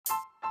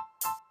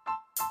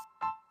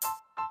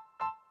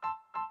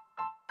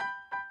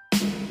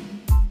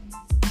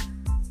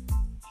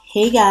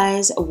Hey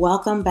guys,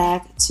 welcome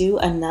back to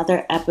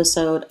another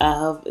episode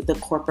of the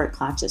Corporate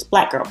Conscious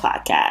Black Girl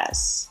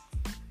Podcast.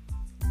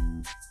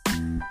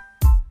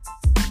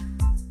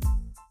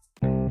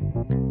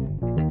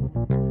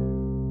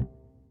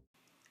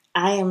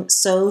 I am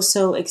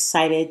so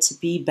excited to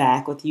be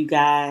back with you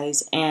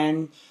guys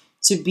and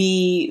to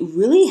be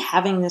really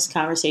having this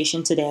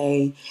conversation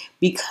today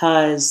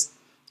because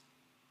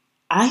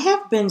I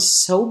have been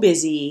so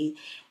busy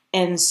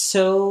and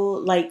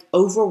so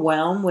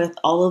overwhelmed with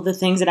all of the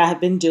things that I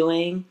have been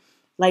doing.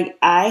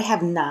 I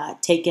have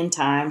not taken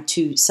time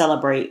to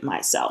celebrate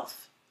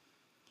myself.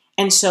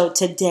 And so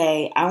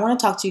today I want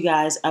to talk to you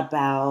guys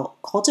about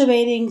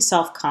cultivating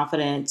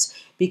self-confidence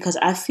because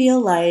I feel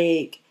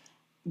like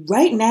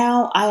right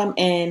now I am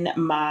in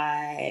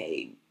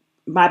my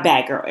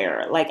bad girl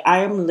era. I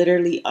am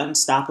literally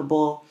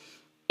unstoppable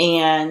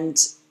and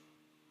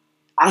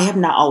I have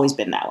not always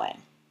been that way.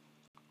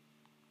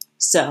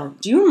 So,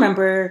 do you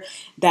remember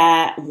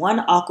that one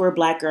awkward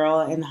black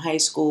girl in high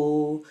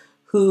school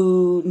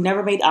who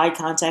never made eye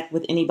contact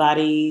with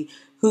anybody,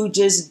 who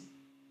just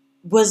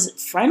was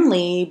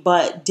friendly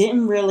but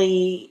didn't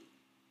really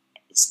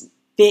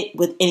fit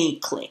with any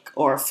clique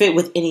or fit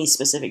with any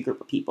specific group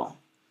of people?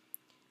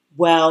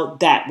 Well,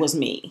 that was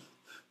me.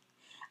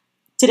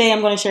 Today,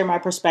 I'm going to share my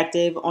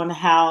perspective on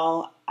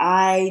how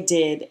I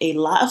did a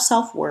lot of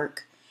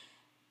self-work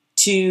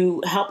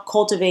to help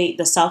cultivate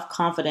the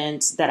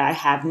self-confidence that I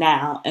have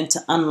now and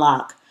to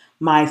unlock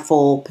my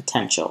full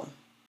potential.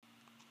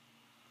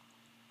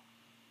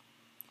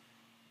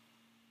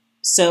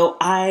 So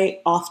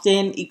I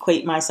often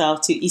equate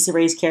myself to Issa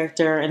Rae's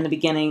character in the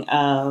beginning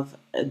of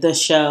the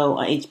show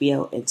on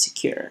HBO,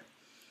 Insecure.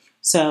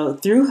 So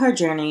through her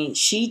journey,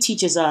 she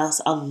teaches us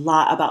a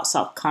lot about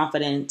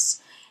self-confidence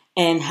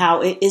and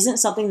how it isn't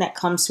something that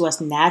comes to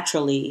us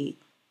naturally,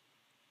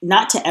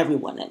 not to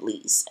everyone at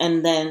least.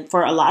 And then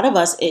for a lot of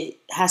us, it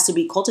has to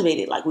be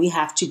cultivated. We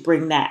have to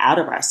bring that out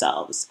of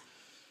ourselves.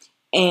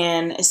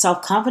 And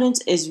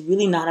self-confidence is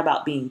really not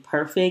about being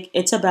perfect.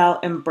 It's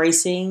about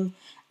embracing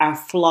our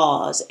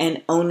flaws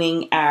and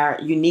owning our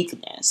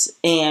uniqueness.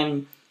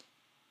 And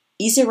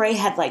Issa Rae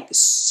had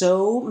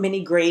so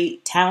many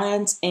great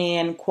talents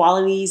and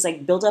qualities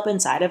built up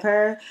inside of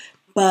her,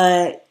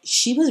 but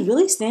she was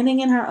really standing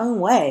in her own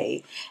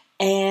way.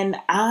 And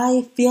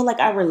I feel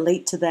like I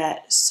relate to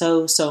that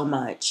so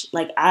much.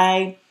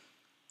 I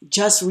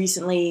just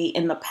recently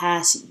in the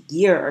past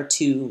year or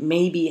two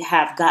maybe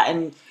have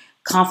gotten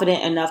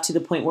confident enough to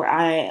the point where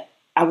I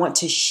want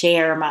to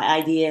share my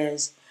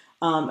ideas,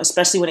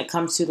 especially when it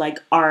comes to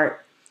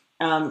art,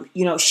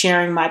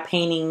 sharing my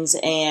paintings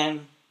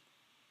and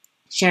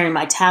sharing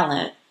my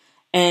talent.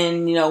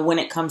 And, when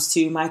it comes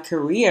to my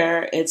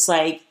career, it's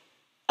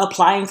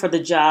applying for the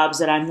jobs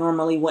that I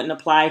normally wouldn't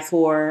apply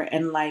for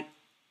and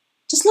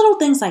just little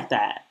things like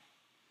that.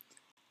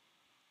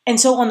 And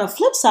so on the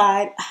flip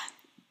side,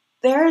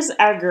 there's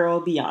our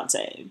girl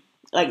Beyoncé.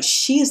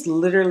 She is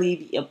literally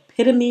the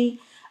epitome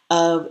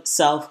of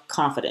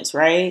self-confidence,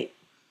 right?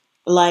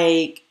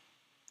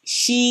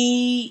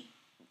 She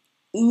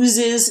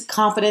oozes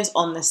confidence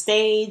on the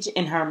stage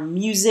in her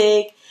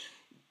music.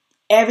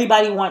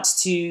 Everybody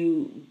wants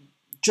to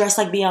dress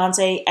like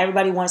Beyoncé.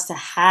 Everybody wants to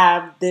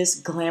have this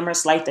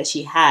glamorous life that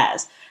she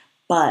has.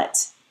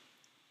 But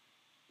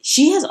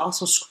she has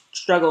also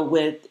struggled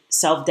with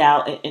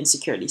self-doubt and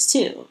insecurities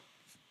too.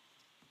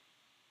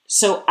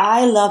 So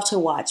I love to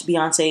watch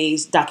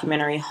Beyoncé's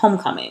documentary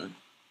Homecoming.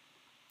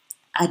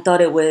 I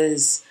thought it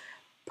was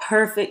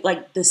perfect.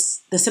 The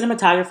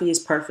cinematography is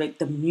perfect.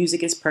 The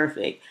music is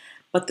perfect.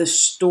 But the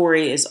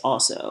story is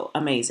also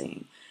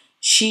amazing.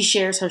 She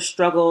shares her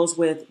struggles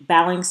with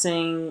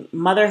balancing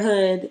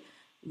motherhood,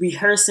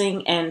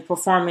 rehearsing, and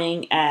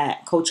performing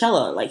at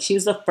Coachella. She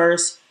was the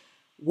first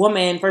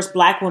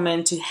Black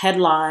woman to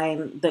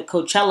headline the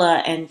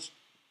Coachella, and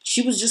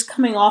she was just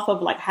coming off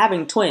of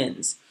having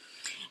twins.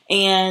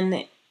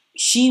 And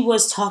she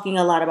was talking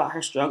a lot about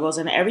her struggles.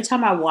 And every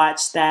time I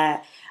watch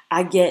that,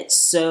 I get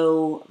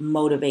so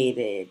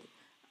motivated.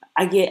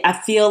 I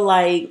feel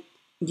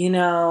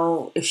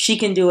if she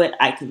can do it,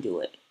 I can do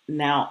it.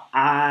 Now,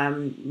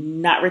 I'm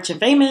not rich and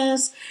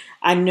famous.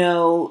 I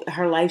know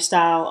her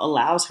lifestyle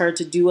allows her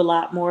to do a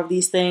lot more of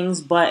these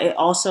things, but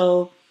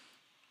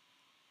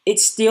it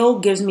still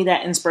gives me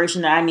that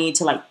inspiration that I need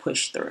to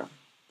push through.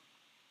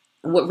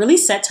 And what really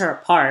sets her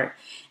apart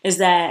is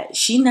that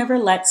she never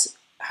lets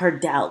her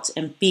doubts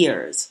and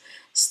fears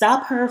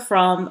stop her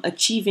from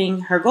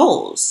achieving her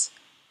goals.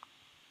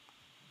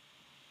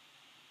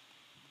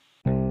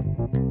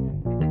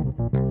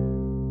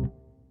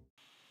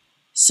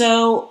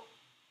 So,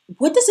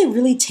 what does it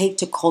really take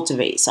to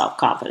cultivate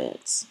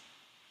self-confidence?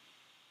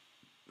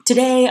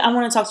 Today, I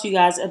want to talk to you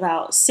guys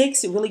about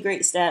 6 really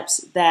great steps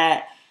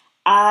that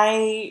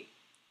I,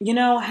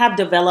 have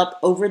developed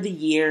over the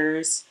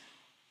years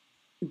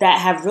that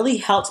have really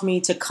helped me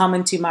to come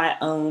into my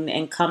own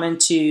and come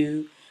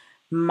into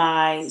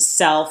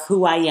myself,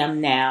 who I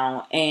am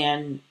now,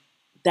 and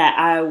that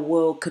I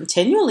will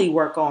continually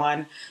work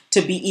on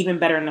to be even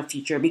better in the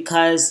future,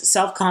 because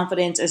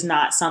self-confidence is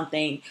not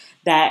something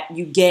that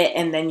you get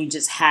and then you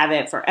just have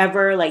it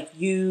forever. Like,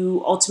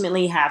 you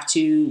ultimately have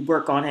to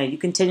work on it. You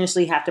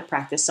continuously have to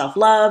practice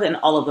self-love and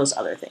all of those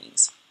other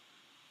things.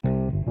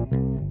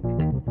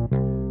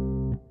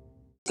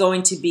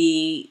 Going to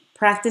be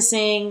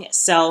practicing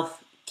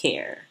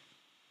self-care.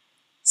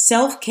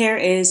 Self-care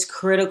is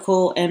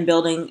critical in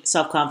building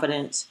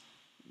self-confidence.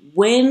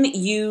 When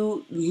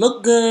you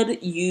look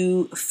good,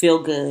 you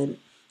feel good.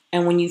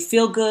 And when you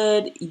feel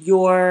good,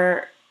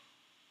 your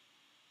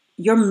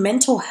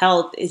mental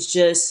health is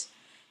just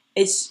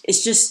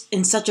it's just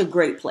in such a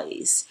great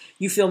place.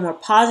 You feel more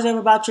positive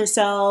about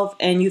yourself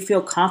and you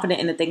feel confident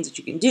in the things that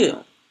you can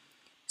do.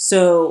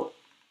 So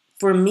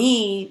for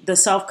me, the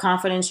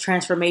self-confidence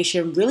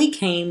transformation really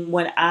came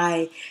when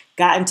I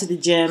got into the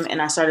gym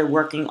and I started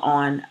working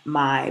on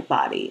my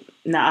body.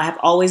 Now, I have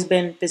always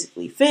been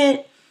physically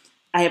fit.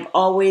 I have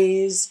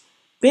always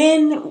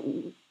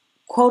been,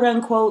 quote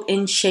unquote,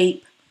 in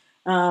shape.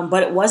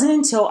 But it wasn't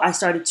until I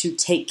started to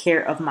take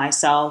care of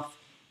myself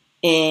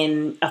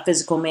in a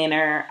physical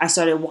manner. I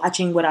started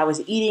watching what I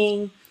was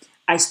eating.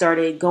 I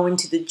started going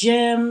to the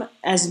gym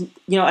as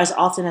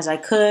often as I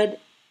could.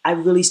 I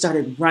really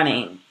started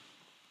running.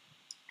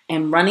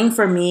 And running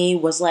for me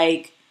was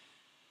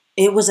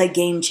it was a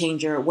game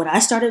changer. When I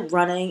started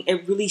running,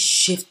 it really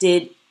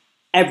shifted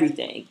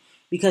everything,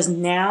 because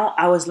now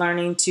I was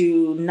learning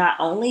to not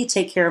only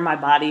take care of my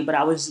body, but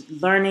I was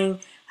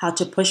learning how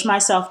to push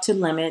myself to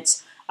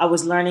limits. I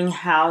was learning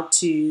how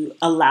to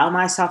allow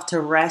myself to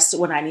rest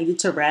when I needed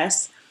to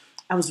rest.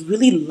 I was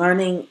really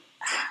learning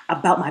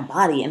about my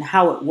body and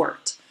how it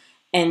worked.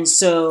 And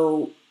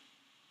so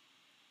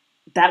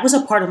that was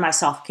a part of my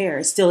self-care.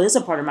 It still is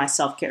a part of my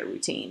self-care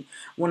routine.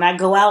 When I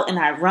go out and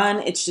I run,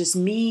 it's just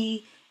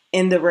me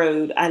in the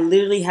road. I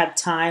literally have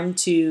time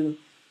to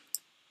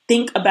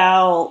think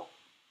about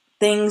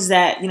things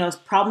that,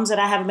 problems that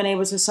I haven't been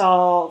able to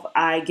solve.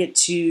 I get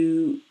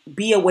to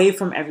be away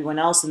from everyone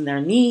else and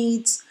their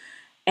needs.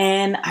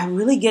 And I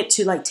really get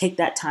to take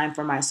that time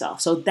for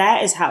myself. So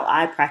that is how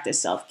I practice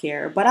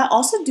self-care. But I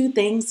also do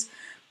things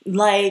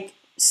like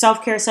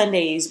self-care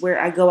Sundays where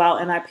I go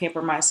out and I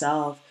pamper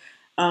myself.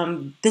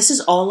 This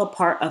is all a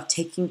part of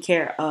taking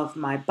care of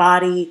my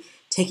body,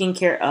 taking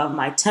care of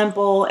my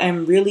temple,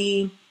 and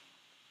really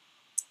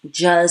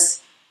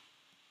just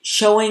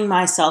showing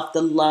myself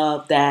the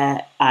love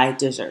that I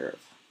deserve.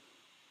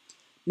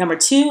 Number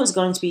 2 is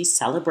going to be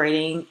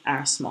celebrating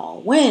our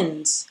small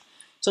wins.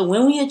 So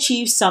when we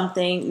achieve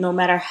something, no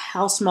matter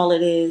how small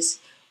it is,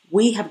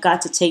 we have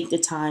got to take the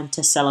time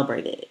to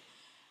celebrate it.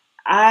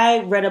 I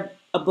read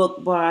a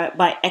book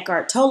by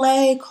Eckhart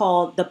Tolle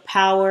called The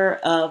Power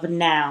of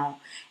Now.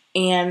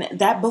 And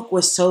that book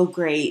was so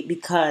great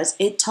because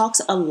it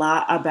talks a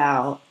lot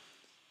about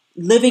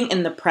living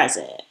in the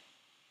present.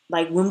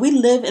 Like, when we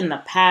live in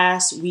the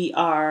past, we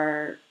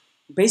are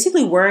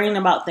basically worrying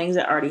about things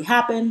that already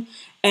happened.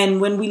 And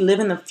when we live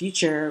in the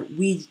future,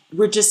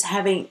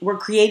 we're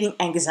creating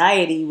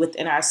anxiety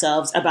within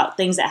ourselves about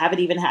things that haven't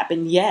even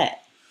happened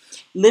yet.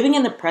 Living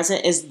in the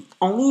present is the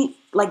only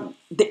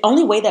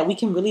way that we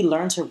can really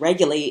learn to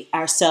regulate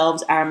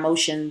ourselves, our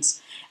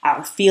emotions,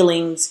 our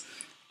feelings,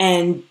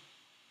 and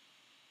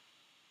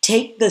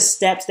take the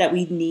steps that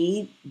we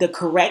need, the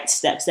correct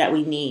steps that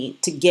we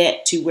need to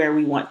get to where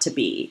we want to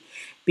be.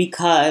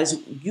 Because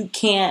you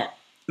can't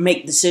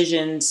make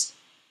decisions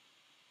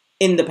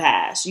in the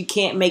past. You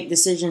can't make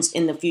decisions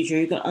in the future.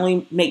 You can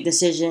only make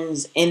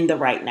decisions in the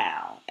right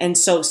now. And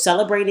so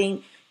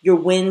celebrating your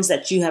wins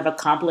that you have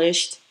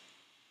accomplished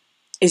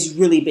is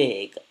really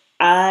big.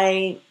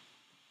 I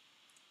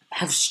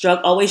have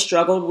always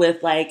struggled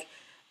with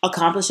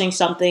accomplishing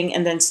something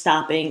and then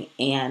stopping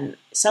and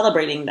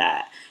celebrating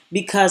that,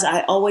 because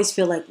I always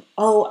feel like,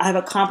 oh, I've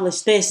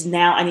accomplished this.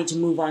 Now I need to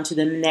move on to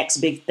the next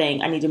big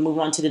thing. I need to move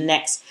on to the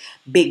next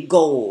big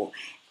goal.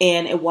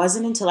 And it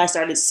wasn't until I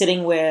started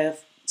sitting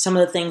with some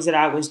of the things that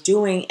I was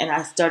doing and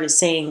I started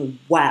saying,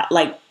 wow,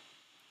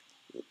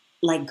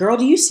 girl,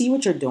 do you see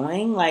what you're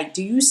doing?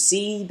 Do you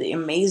see the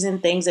amazing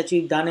things that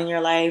you've done in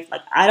your life?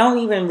 I don't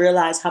even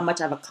realize how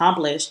much I've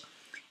accomplished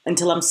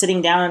until I'm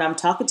sitting down and I'm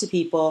talking to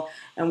people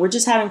and we're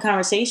just having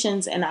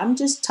conversations and I'm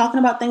just talking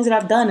about things that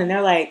I've done. And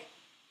they're like,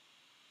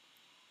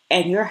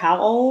 and you're how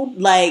old?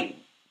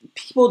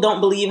 People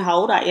don't believe how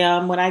old I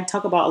am when I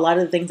talk about a lot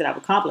of the things that I've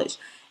accomplished.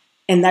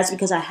 And that's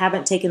because I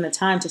haven't taken the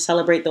time to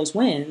celebrate those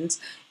wins.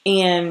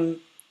 And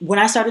when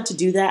I started to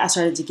do that, I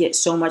started to get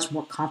so much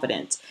more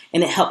confidence.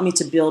 And it helped me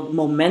to build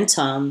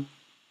momentum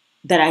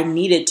that I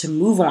needed to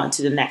move on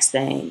to the next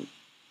thing.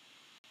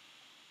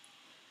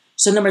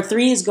 So number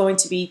 3 is going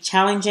to be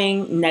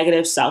challenging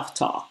negative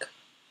self-talk.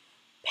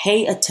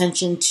 Pay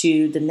attention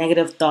to the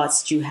negative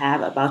thoughts that you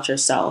have about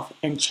yourself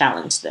and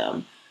challenge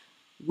them.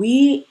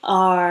 We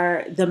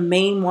are the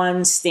main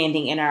ones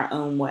standing in our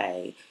own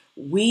way.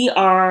 We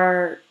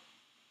are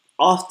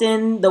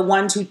often the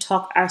ones who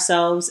talk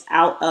ourselves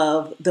out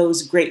of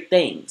those great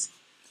things.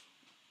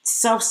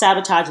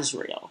 Self-sabotage is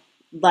real.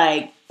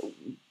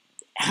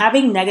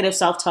 having negative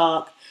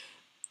self-talk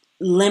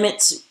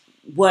limits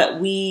what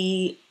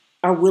we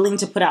are willing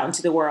to put out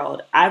into the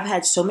world. I've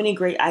had so many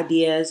great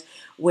ideas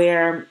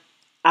where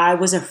I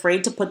was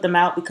afraid to put them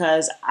out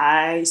because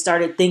I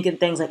started thinking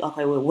things like,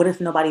 okay, well, what if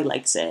nobody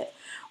likes it?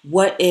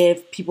 What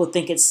if people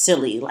think it's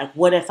silly? Like,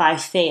 what if I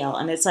fail?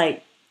 And it's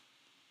like,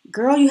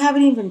 girl, you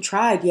haven't even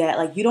tried yet.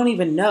 Like, you don't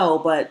even know.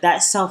 But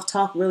that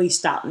self-talk really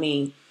stopped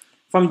me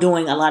from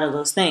doing a lot of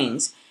those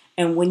things.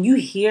 And when you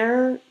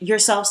hear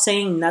yourself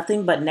saying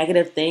nothing but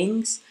negative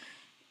things,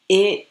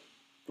 it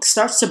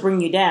starts to bring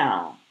you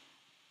down.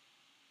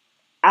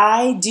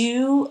 I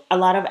do a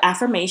lot of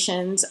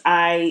affirmations.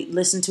 I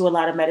listen to a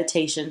lot of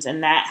meditations,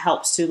 and that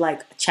helps to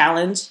like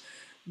challenge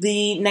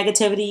the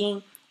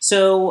negativity.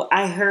 So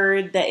I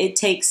heard that it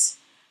takes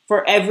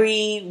for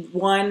every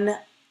one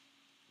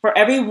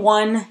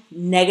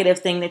negative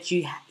thing that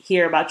you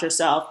hear about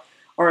yourself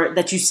or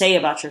that you say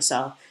about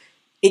yourself,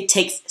 it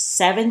takes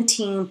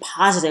 17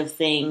 positive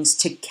things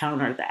to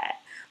counter that.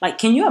 Like,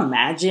 can you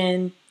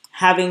imagine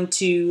having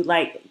to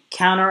like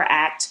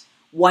counteract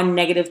one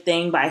negative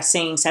thing by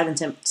saying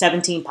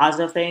 17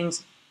 positive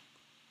things?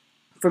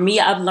 For me,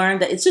 I've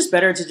learned that it's just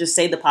better to just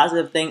say the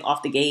positive thing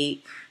off the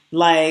gate,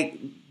 like,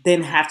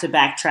 than have to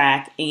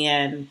backtrack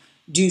and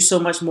do so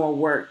much more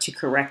work to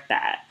correct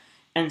that.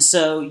 And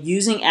so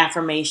using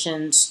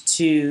affirmations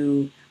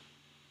to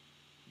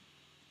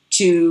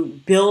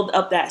build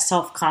up that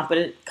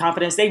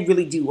confidence, they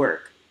really do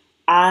work.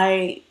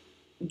 I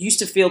used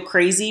to feel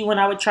crazy when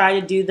I would try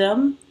to do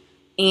them,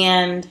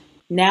 and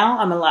now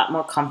I'm a lot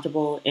more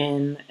comfortable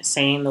in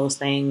saying those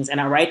things, and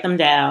I write them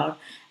down.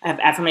 I have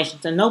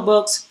affirmations in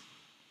notebooks.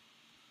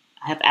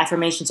 I have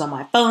affirmations on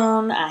my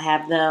phone. I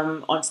have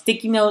them on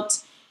sticky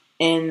notes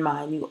in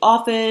my new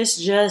office,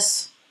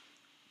 just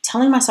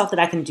telling myself that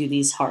I can do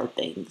these hard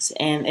things.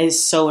 And it's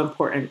so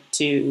important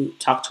to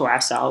talk to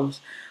ourselves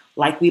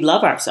like we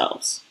love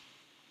ourselves.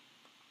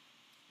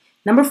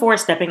 Number 4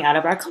 is stepping out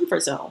of our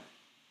comfort zone.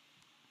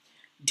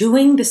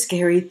 Doing the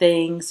scary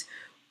things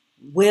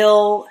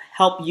will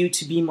help you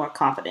to be more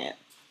confident.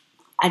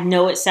 I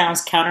know it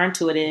sounds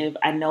counterintuitive.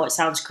 I know it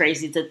sounds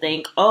crazy to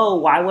think, oh,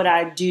 why would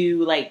I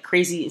do like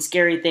crazy and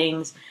scary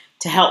things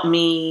to help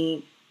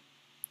me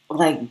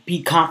like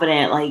be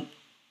confident? Like,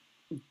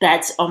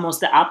 that's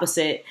almost the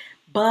opposite.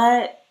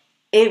 But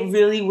it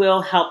really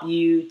will help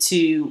you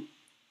to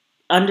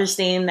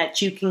understand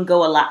that you can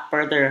go a lot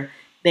further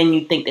than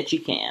you think that you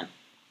can.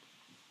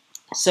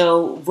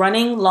 So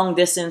running long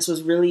distance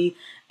was really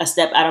a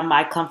step out of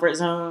my comfort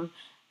zone.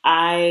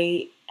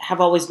 I have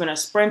always been a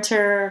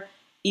sprinter.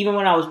 Even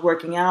when I was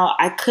working out,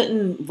 I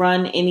couldn't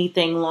run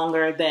anything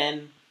longer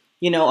than,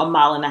 a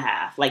mile and a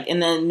half. Like in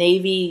the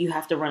Navy, you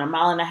have to run a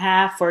mile and a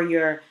half for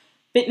your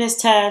fitness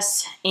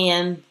test.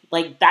 And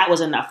like that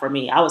was enough for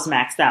me. I was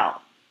maxed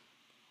out.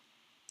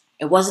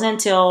 It wasn't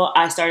until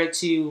I started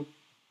to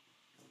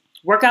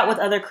work out with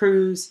other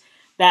crews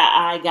that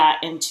I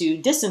got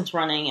into distance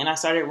running, and I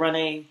started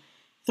running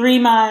 3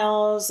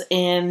 miles,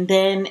 and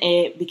then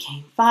it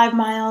became 5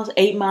 miles,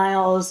 8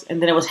 miles,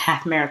 and then it was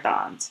half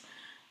marathons.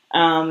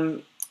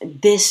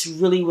 This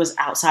really was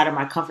outside of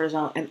my comfort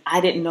zone, and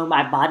I didn't know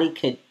my body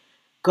could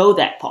go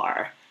that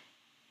far.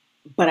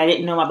 But I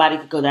didn't know my body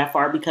could go that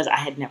far because I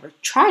had never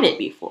tried it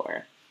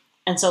before.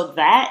 And so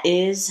that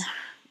is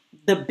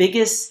the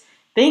biggest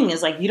thing,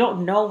 is like you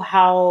don't know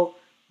how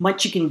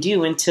much you can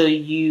do until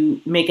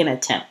you make an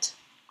attempt.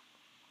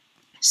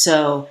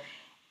 So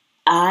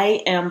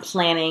I am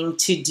planning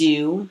to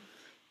do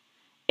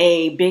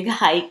a big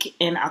hike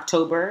in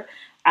October.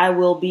 I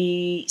will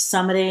be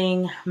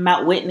summiting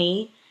Mount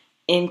Whitney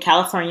in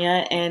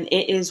California, and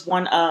it is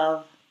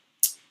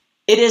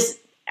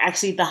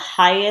actually the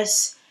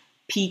highest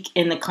peak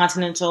in the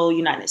continental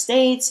United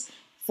States,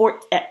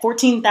 at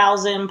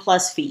 14,000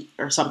 plus feet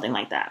or something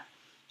like that.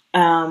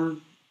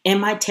 Am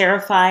I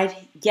terrified?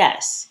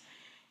 Yes.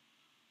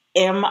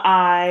 Am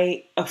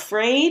I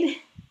afraid?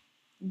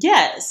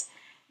 Yes.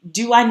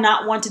 Do I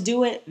not want to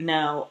do it?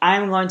 No,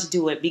 I'm going to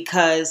do it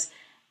because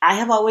I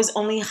have always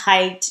only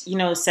hiked,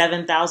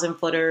 7,000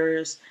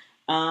 footers.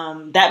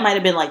 That might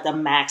have been like the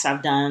max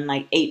I've done,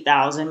 like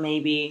 8,000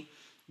 maybe.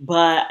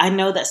 But I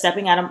know that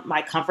stepping out of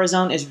my comfort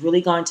zone is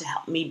really going to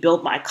help me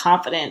build my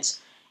confidence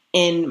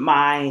in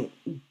my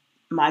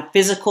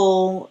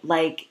physical,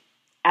 like,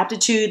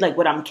 aptitude, like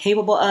what I'm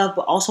capable of,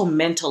 but also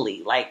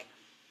mentally. Like,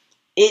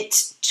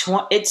 it's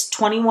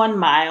 21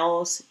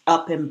 miles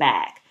up and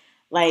back.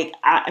 Like,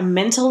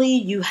 mentally,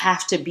 you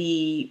have to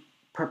be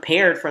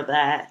prepared for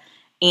that.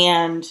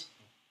 And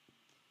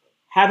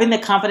having the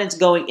confidence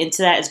going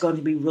into that is going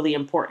to be really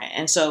important.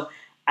 And so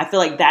I feel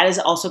like that is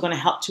also going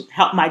to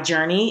help my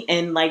journey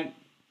in like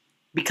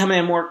becoming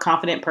a more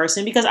confident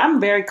person, because I'm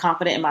very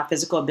confident in my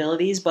physical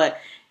abilities, but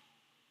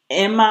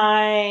am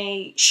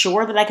I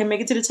sure that I can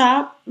make it to the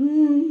top?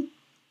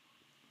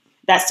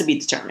 That's to be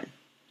determined.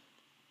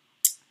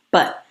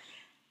 But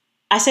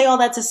I say all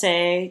that to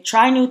say,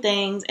 try new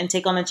things and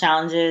take on the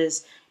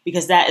challenges,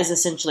 because that is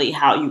essentially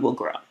how you will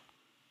grow.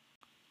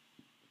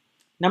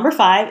 Number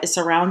 5 is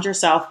surround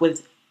yourself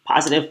with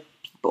positive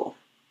people.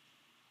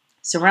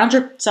 Surround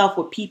yourself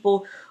with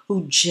people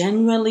who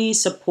genuinely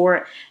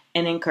support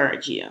and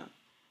encourage you.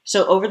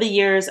 So over the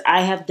years,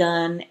 I have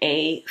done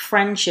a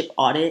friendship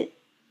audit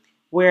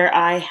where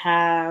I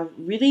have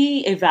really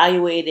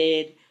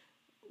evaluated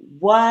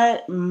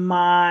what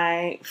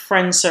my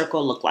friend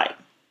circle looked like.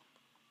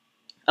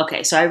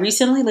 Okay, so I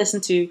recently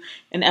listened to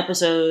an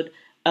episode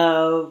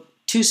of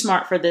Too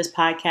Smart for This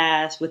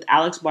podcast with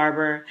Alex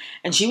Barber,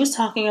 and she was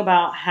talking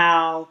about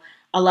how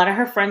a lot of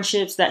her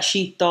friendships that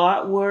she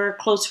thought were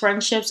close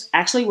friendships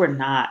actually were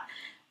not.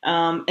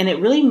 And it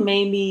really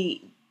made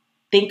me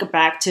think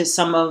back to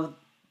some of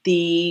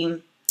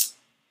the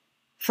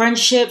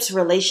friendships,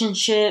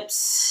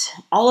 relationships,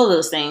 all of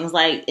those things.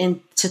 Like, and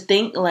to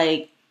think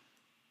like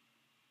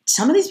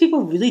some of these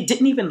people really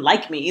didn't even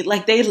like me.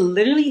 Like, they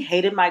literally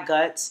hated my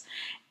guts.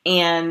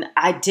 And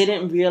I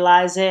didn't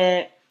realize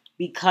it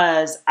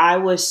because I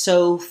was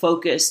so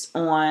focused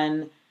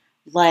on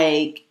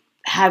like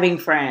having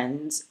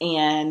friends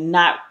and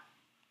not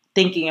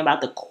thinking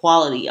about the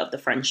quality of the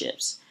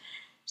friendships.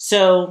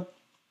 So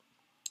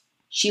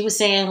she was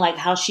saying like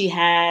how she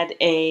had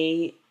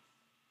a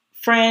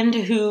friend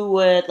who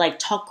would like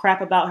talk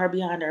crap about her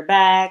behind her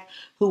back,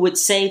 who would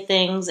say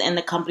things in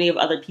the company of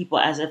other people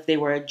as if they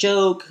were a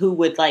joke, who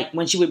would like,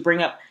 when she would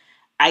bring up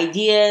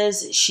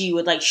ideas, she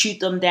would like shoot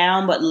them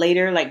down, but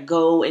later like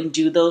go and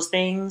do those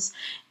things.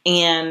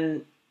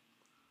 And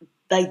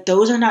like,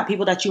 those are not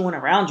people that you want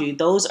around you.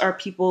 Those are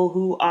people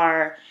who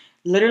are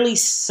literally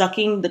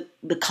sucking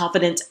the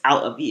confidence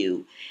out of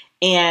you.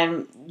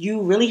 And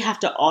you really have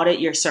to audit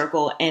your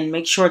circle and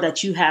make sure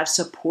that you have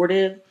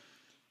supportive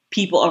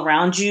people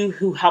around you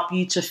who help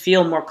you to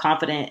feel more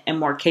confident and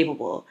more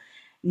capable.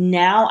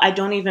 Now I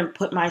don't even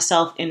put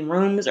myself in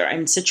rooms or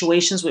in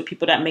situations with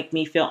people that make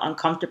me feel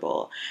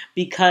uncomfortable,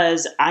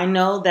 because I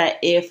know that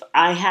if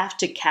I have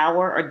to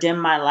cower or dim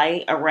my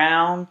light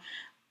around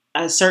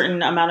a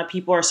certain amount of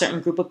people or a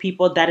certain group of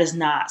people, that is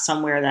not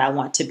somewhere that I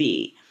want to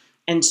be.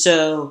 And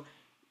so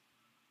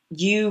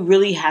you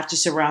really have to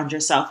surround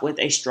yourself with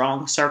a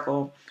strong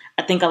circle.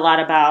 I think a lot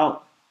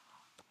about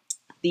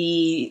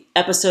the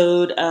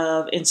episode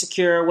of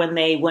Insecure when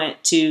they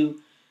went to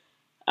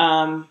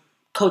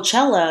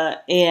Coachella,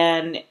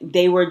 and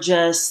they were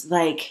just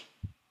like,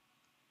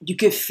 you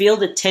could feel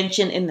the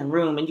tension in the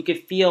room, and you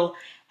could feel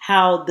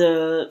how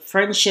the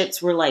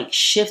friendships were like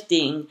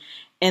shifting,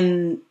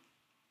 and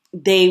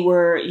they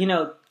were,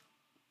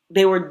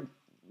 they were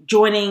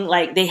joining,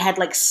 like they had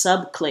like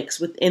sub cliques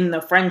within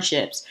the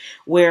friendships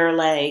where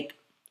like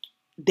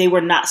they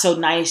were not so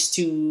nice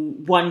to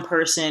one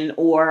person,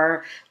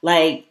 or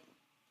like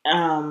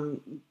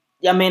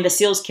Amanda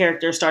Seal's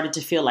character started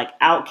to feel like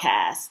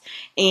outcast.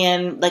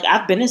 And like,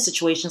 I've been in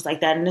situations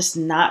like that, and it's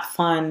not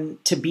fun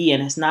to be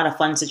in. It's not a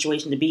fun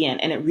situation to be in.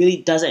 And it really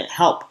doesn't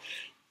help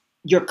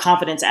your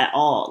confidence at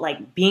all.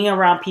 Like, being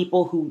around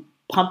people who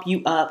pump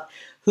you up,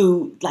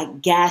 who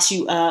like gas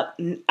you up.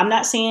 I'm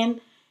not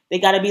saying they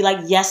got to be like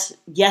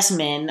yes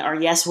men or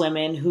yes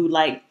women who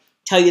like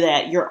tell you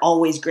that you're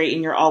always great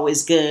and you're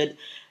always good.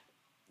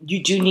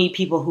 You do need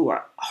people who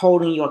are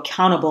holding you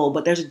accountable,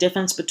 but there's a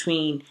difference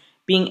between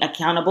being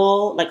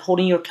accountable, like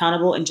holding you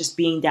accountable, and just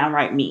being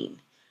downright mean.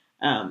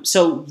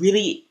 So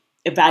really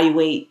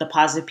evaluate the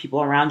positive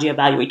people around you,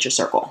 evaluate your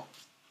circle.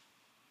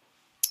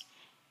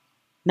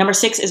 Number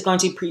 6 is going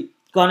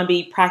to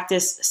be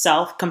practice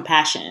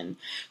self-compassion.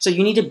 So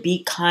you need to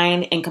be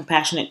kind and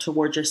compassionate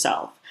towards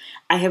yourself.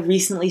 I have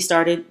recently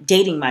started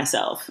dating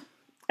myself.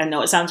 I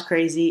know it sounds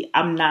crazy.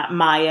 I'm not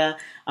Maya.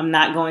 I'm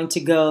not going to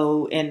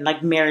go and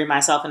like marry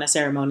myself in a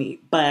ceremony,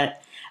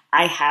 but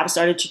I have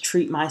started to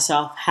treat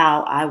myself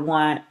how I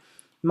want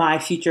my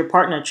future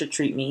partner to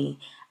treat me.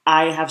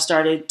 I have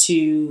started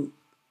to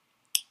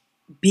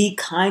be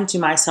kind to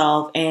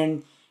myself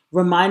and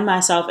remind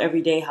myself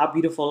every day how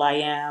beautiful I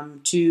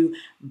am, to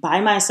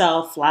buy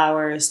myself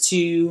flowers,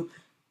 to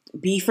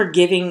be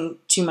forgiving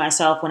to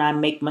myself when I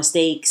make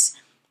mistakes.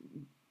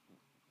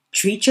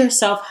 Treat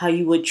yourself how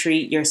you would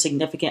treat your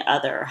significant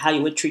other, how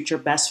you would treat your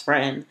best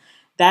friend.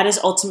 That is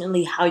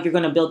ultimately how you're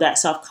going to build that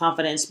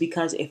self-confidence,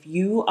 because if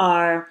you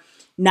are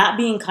not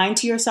being kind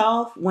to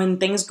yourself when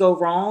things go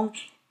wrong,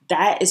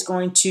 that is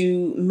going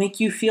to make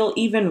you feel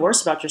even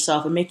worse about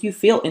yourself and make you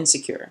feel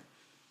insecure.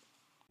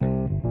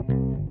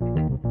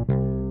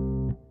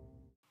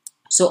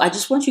 So I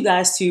just want you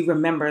guys to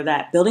remember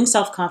that building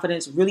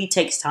self-confidence really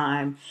takes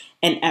time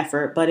and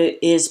effort, but it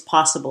is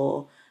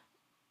possible.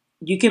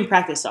 You can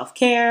practice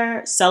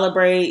self-care,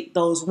 celebrate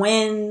those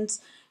wins,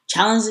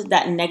 challenge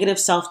that negative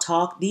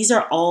self-talk. These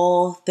are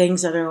all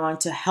things that are going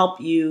to help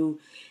you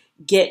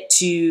get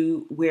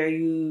to where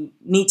you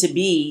need to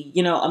be,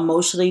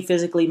 emotionally,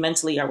 physically,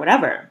 mentally, or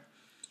whatever.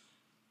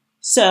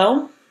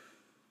 So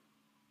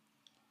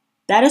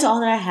that is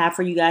all that I have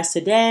for you guys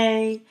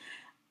today.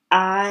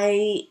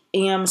 I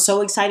am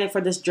so excited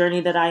for this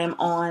journey that I am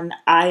on.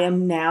 I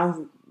am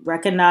now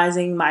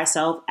recognizing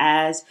myself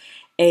as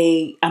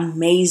a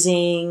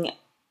amazing,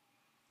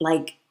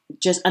 like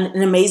just an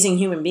amazing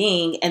human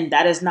being. And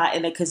that is not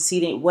in a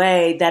conceited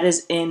way. That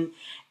is in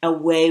a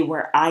way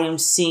where I am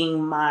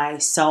seeing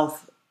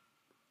myself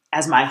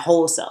as my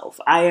whole self.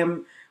 I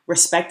am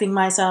respecting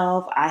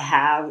myself. I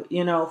have,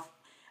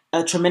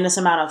 a tremendous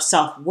amount of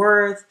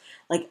self-worth.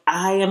 Like,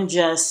 I am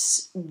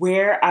just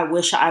where I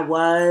wish I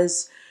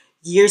was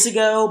years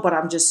ago, but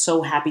I'm just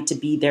so happy to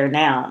be there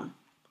now.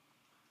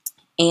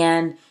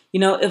 And,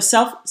 if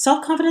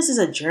self-confidence is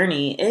a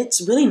journey,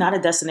 it's really not a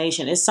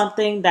destination. It's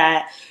something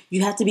that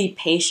you have to be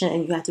patient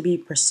and you have to be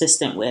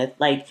persistent with.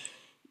 Like,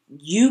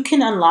 you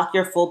can unlock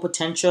your full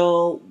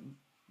potential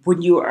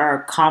when you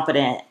are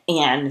confident.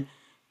 And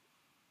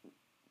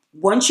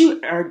once you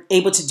are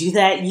able to do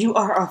that, you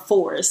are a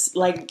force.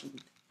 Like,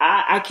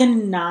 I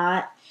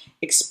cannot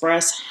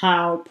express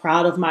how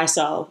proud of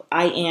myself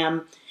I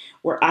am,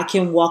 where I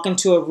can walk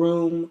into a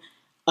room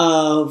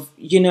of,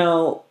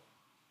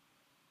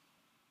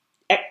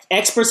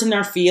 experts in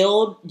their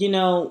field,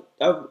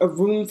 a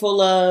room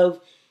full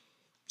of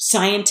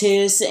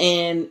scientists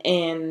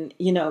and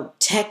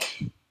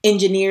tech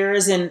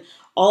engineers and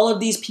all of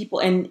these people,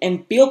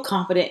 and feel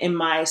confident in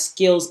my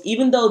skills,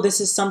 even though this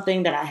is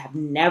something that I have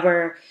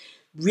never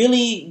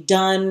really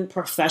done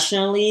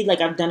professionally.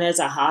 Like, I've done it as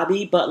a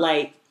hobby, but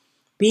like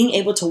being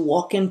able to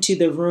walk into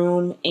the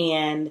room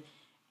and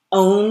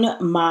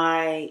own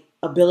my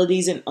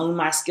abilities and own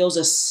my skills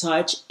is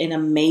such an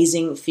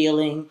amazing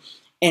feeling.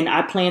 And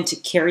I plan to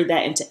carry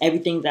that into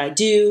everything that I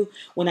do.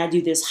 When I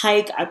do this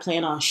hike, I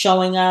plan on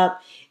showing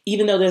up.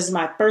 Even though this is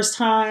my first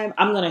time,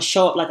 I'm going to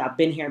show up like I've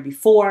been here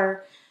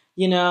before.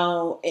 In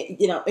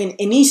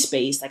any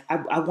space, like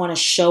I want to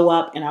show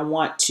up and I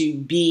want to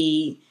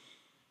be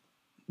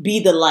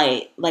the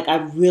light. Like, I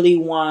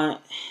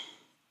want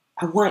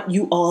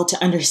you all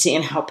to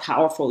understand how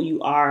powerful you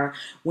are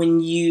when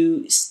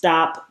you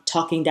stop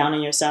talking down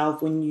on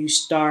yourself, when you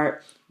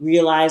start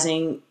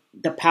realizing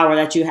the power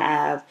that you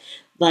have.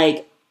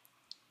 Like,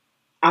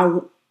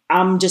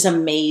 I'm just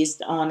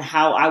amazed on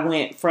how I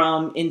went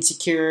from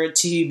insecure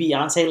to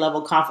Beyoncé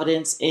level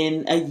confidence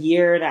in a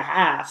year and a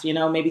half,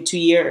 maybe 2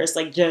 years.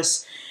 Like,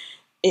 just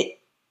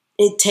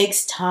it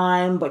takes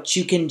time, but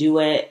you can do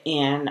it.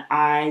 And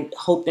I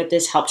hope that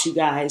this helps you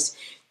guys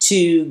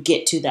to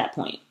get to that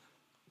point.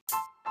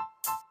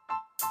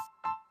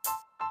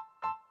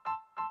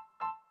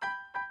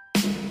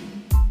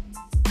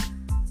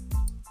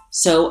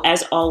 So,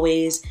 as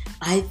always,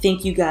 I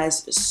thank you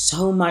guys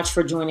so much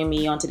for joining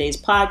me on today's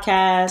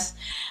podcast.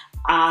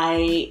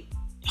 I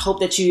hope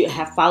that you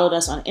have followed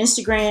us on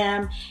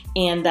Instagram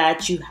and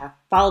that you have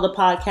followed the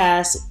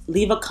podcast.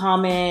 Leave a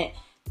comment,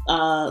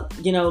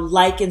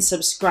 like and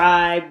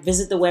subscribe,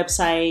 visit the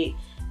website.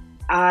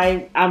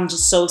 I'm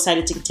just so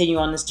excited to continue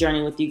on this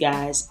journey with you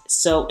guys.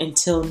 So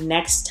until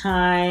next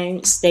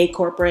time, stay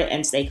corporate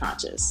and stay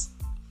conscious.